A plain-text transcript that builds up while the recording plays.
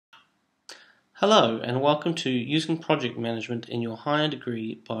Hello and welcome to Using Project Management in Your Higher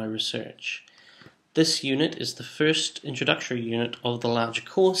Degree by Research. This unit is the first introductory unit of the larger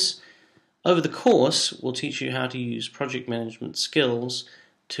course. Over the course, we'll teach you how to use project management skills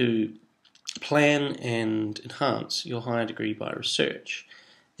to plan and enhance your higher degree by research.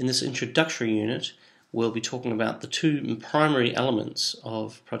 In this introductory unit, we'll be talking about the two primary elements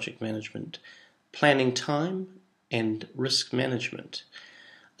of project management: planning time and risk management.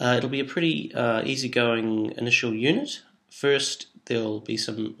 It'll be a pretty easygoing initial unit. First, there'll be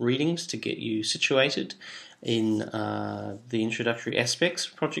some readings to get you situated in the introductory aspects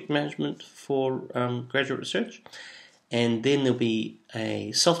of project management for graduate research. And then there'll be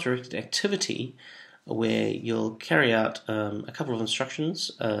a self-directed activity where you'll carry out a couple of instructions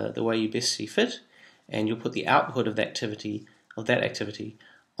the way you best see fit, and you'll put the output of that activity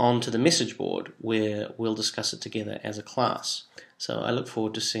onto the message board where we'll discuss it together as a class. So I look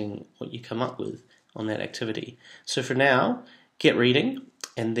forward to seeing what you come up with on that activity. So for now, get reading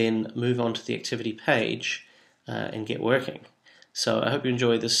and then move on to the activity page and get working. So I hope you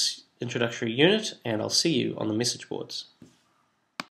enjoy this introductory unit, and I'll see you on the message boards.